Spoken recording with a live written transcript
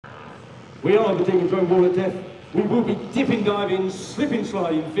We are the Demon Drone Wall of Death. We will be dipping, diving, slipping,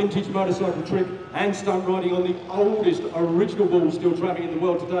 sliding, vintage motorcycle trick and stunt riding on the oldest original wall still travelling in the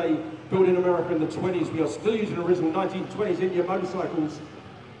world today, built in America in the 20s. We are still using original 1920s Indian motorcycles.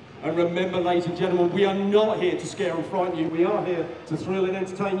 And remember, ladies and gentlemen, we are not here to scare and frighten you. We are here to thrill and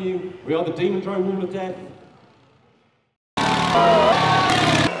entertain you. We are the Demon Drone Wall of Death.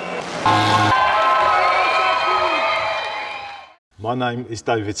 My name is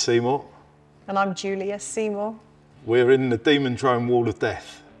David Seymour. And I'm Julia Seymour. We're in the Demon Drone Wall of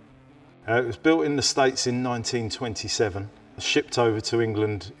Death. It was built in the States in 1927, shipped over to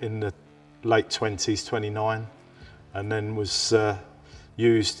England in the late 20s, 29, and then was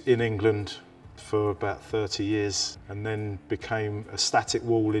used in England for about 30 years, and then became a static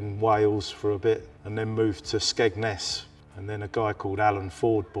wall in Wales for a bit, and then moved to Skegness. And then a guy called Alan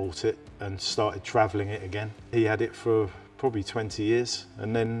Ford bought it and started travelling it again. He had it for probably 20 years,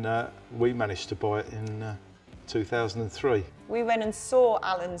 and then we managed to buy it in 2003. We went and saw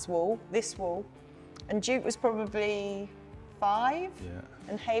Alan's wall, this wall, and Duke was probably 5,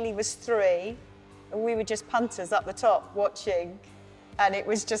 and Hayley was 3, and we were just punters up the top watching, and it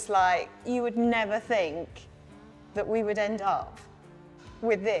was just like, you would never think that we would end up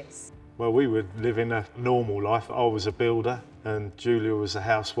with this. Well, we were living a normal life. I was a builder and Julia was a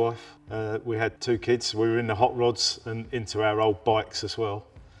housewife. We had 2 kids. We were in the hot rods and into our old bikes as well.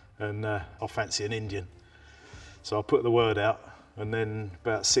 And I fancy an Indian. So I put the word out, and then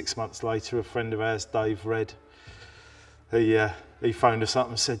about 6 months later, a friend of ours, Dave Red, he phoned us up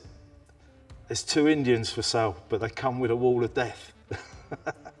and said, "There's 2 Indians for sale, but they come with a wall of death."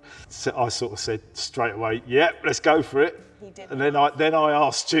 So I sort of said straight away, "Yep, let's go for it." He didn't. And then I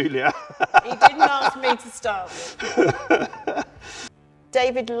asked Julia. He didn't ask me to start with.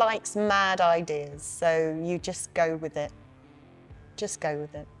 David likes mad ideas, so you just go with it. Just go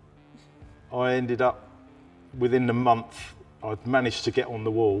with it. I ended up, within the month, I'd managed to get on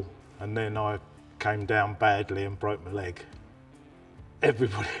the wall, and then I came down badly and broke my leg.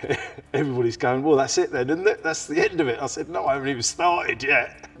 Everybody's going, "Well, that's it then, isn't it? That's the end of it." I said, "No, I haven't even started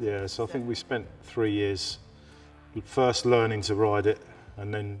yet." Yeah, so I think we spent 3 years first learning to ride it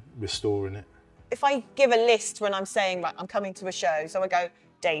and then restoring it. If I give a list when I'm saying, right, I'm coming to a show, so I go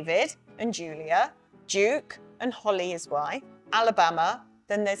David and Julia, Duke and Holly is wife, Alabama,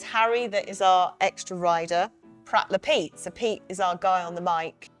 then there's Harry that is our extra rider, Prattler Pete, so Pete is our guy on the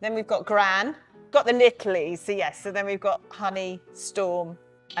mic. Then we've got Gran, got the littlies, so yes, so then we've got Honey, Storm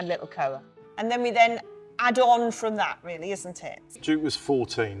and Little Koa. And then we add on from that, really, isn't it? Duke was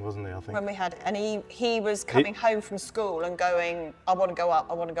 14, wasn't he, I think? When we had it, and he was coming home from school and going, "I want to go up,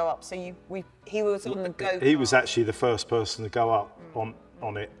 I want to go up." So he was on the go-kart. He was actually the first person to go up on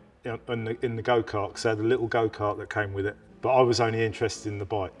it in the go-kart, because they had a little go-kart that came with it. But I was only interested in the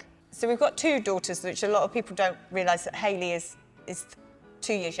bike. So we've got 2 daughters, which a lot of people don't realise that Hayley is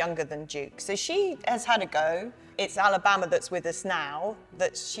 2 years younger than Duke. So she has had a go. It's Alabama that's with us now,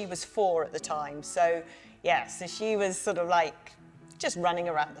 that she was 4 at the time. So yeah, so she was sort of like just running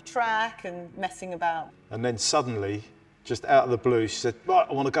around the track and messing about. And then suddenly, just out of the blue, she said, "Right,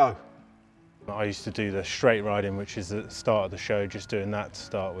 I want to go." I used to do the straight riding, which is at the start of the show, just doing that to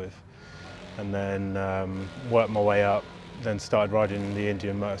start with. And then worked my way up, then started riding the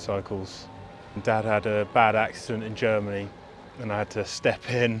Indian motorcycles. Dad had a bad accident in Germany, and I had to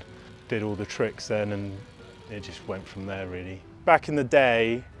step in, did all the tricks then, and it just went from there, really. Back in the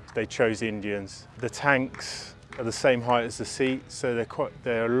day, they chose Indians. The tanks are the same height as the seat, so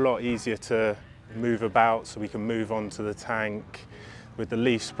they're a lot easier to move about, so we can move onto the tank. With the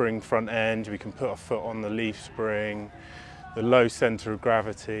leaf spring front end, we can put a foot on the leaf spring, the low centre of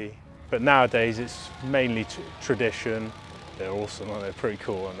gravity. But nowadays, it's mainly tradition. They're awesome, aren't they? Pretty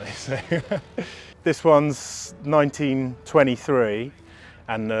cool, aren't they? So this one's 1923.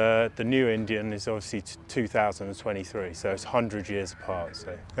 And the new Indian is obviously 2023, so it's 100 years apart,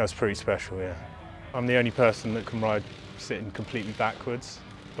 so that's pretty special, yeah. I'm the only person that can ride sitting completely backwards,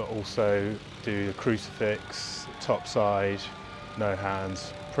 but also do the crucifix, top side, no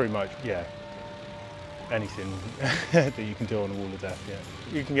hands, pretty much, yeah, anything that you can do on the Wall of Death, yeah.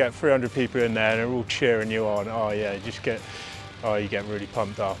 You can get 300 people in there and they're all cheering you on, oh yeah, you get really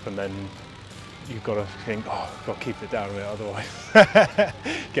pumped up, and then you've got to think, oh, I've got to keep it down a bit, otherwise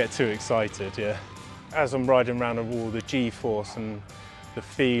get too excited, yeah. As I'm riding around the wall, the G-force and the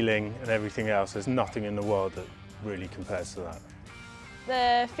feeling and everything else, there's nothing in the world that really compares to that.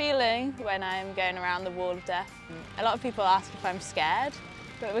 The feeling when I'm going around the Wall of Death, a lot of people ask if I'm scared,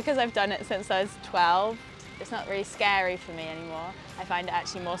 but because I've done it since I was 12, it's not really scary for me anymore. I find it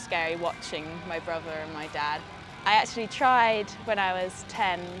actually more scary watching my brother and my dad I actually tried when I was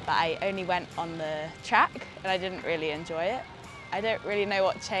 10, but I only went on the track and I didn't really enjoy it. I don't really know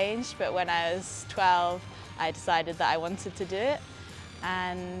what changed, but when I was 12, I decided that I wanted to do it.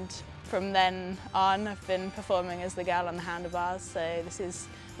 And from then on, I've been performing as the girl on the handlebars. So this is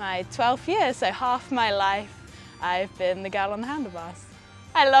my 12th year, so half my life I've been the girl on the handlebars.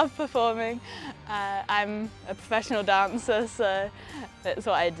 I love performing. I'm a professional dancer, so that's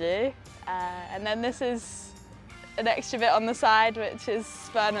what I do. And then this is an extra bit on the side, which is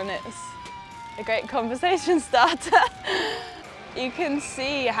fun, and it's a great conversation starter. You can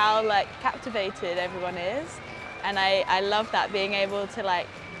see how captivated everyone is, and I love that, being able to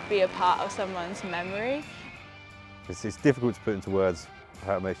be a part of someone's memory. It's difficult to put into words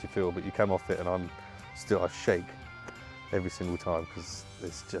how it makes you feel, but you come off it and I shake every single time because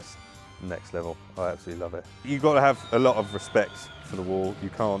it's just next level. I absolutely love it. You've got to have a lot of respect for the wall. You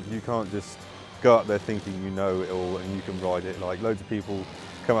can't just go up there thinking you know it all and you can ride it. Loads of people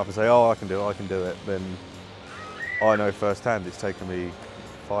come up and say, oh, I can do it. Then I know firsthand it's taken me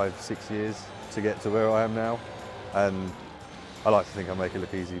 5-6 years to get to where I am now. And I like to think I make it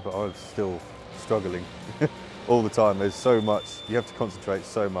look easy, but I'm still struggling all the time. There's so much, you have to concentrate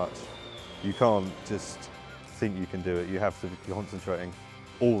so much. You can't just think you can do it. You have to be concentrating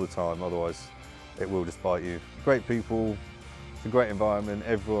all the time, otherwise it will just bite you. Great people, it's a great environment,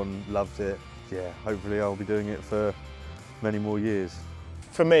 everyone loves it. Yeah, hopefully I'll be doing it for many more years.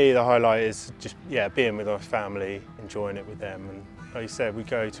 For me, the highlight is just being with our family, enjoying it with them. And like you said, we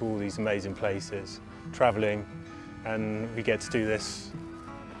go to all these amazing places, travelling, and we get to do this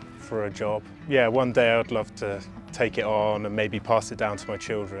for a job. Yeah, one day I'd love to take it on and maybe pass it down to my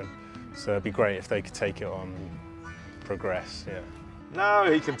children. So it'd be great if they could take it on and progress, yeah. No,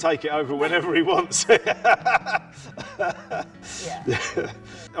 he can take it over whenever he wants. I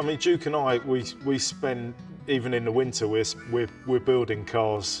mean, Duke and I, we spend, even in the winter, we're building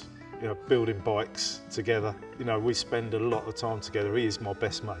cars, building bikes together. We spend a lot of time together. He is my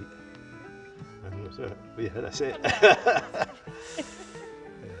best mate. And yeah, that's it.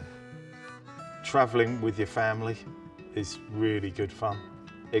 Travelling with your family is really good fun.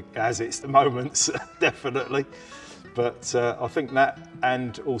 It has its moments, definitely. But I think that,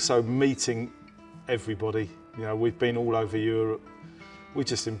 and also meeting everybody. We've been all over Europe. We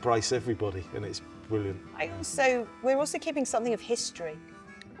just embrace everybody, and it's brilliant. We're also keeping something of history.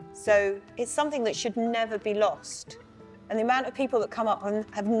 So it's something that should never be lost. And the amount of people that come up and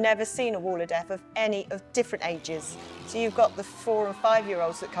have never seen a wall of death of different ages. So you've got the 4- and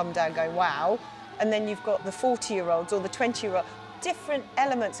 5-year-olds that come down going, wow. And then you've got the 40-year-olds or the 20-year-olds. Different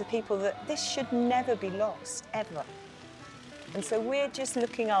elements of people that this should never be lost, ever. And so we're just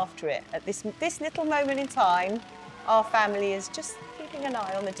looking after it. At this little moment in time, our family is just keeping an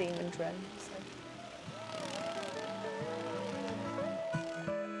eye on the demon drone.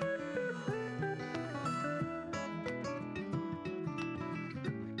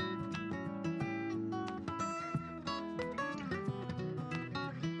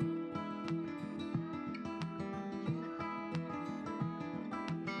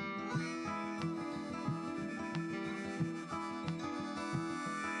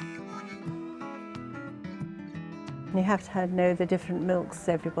 You have to know the different milks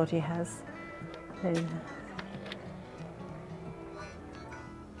everybody has. So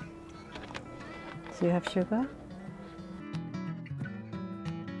you have sugar?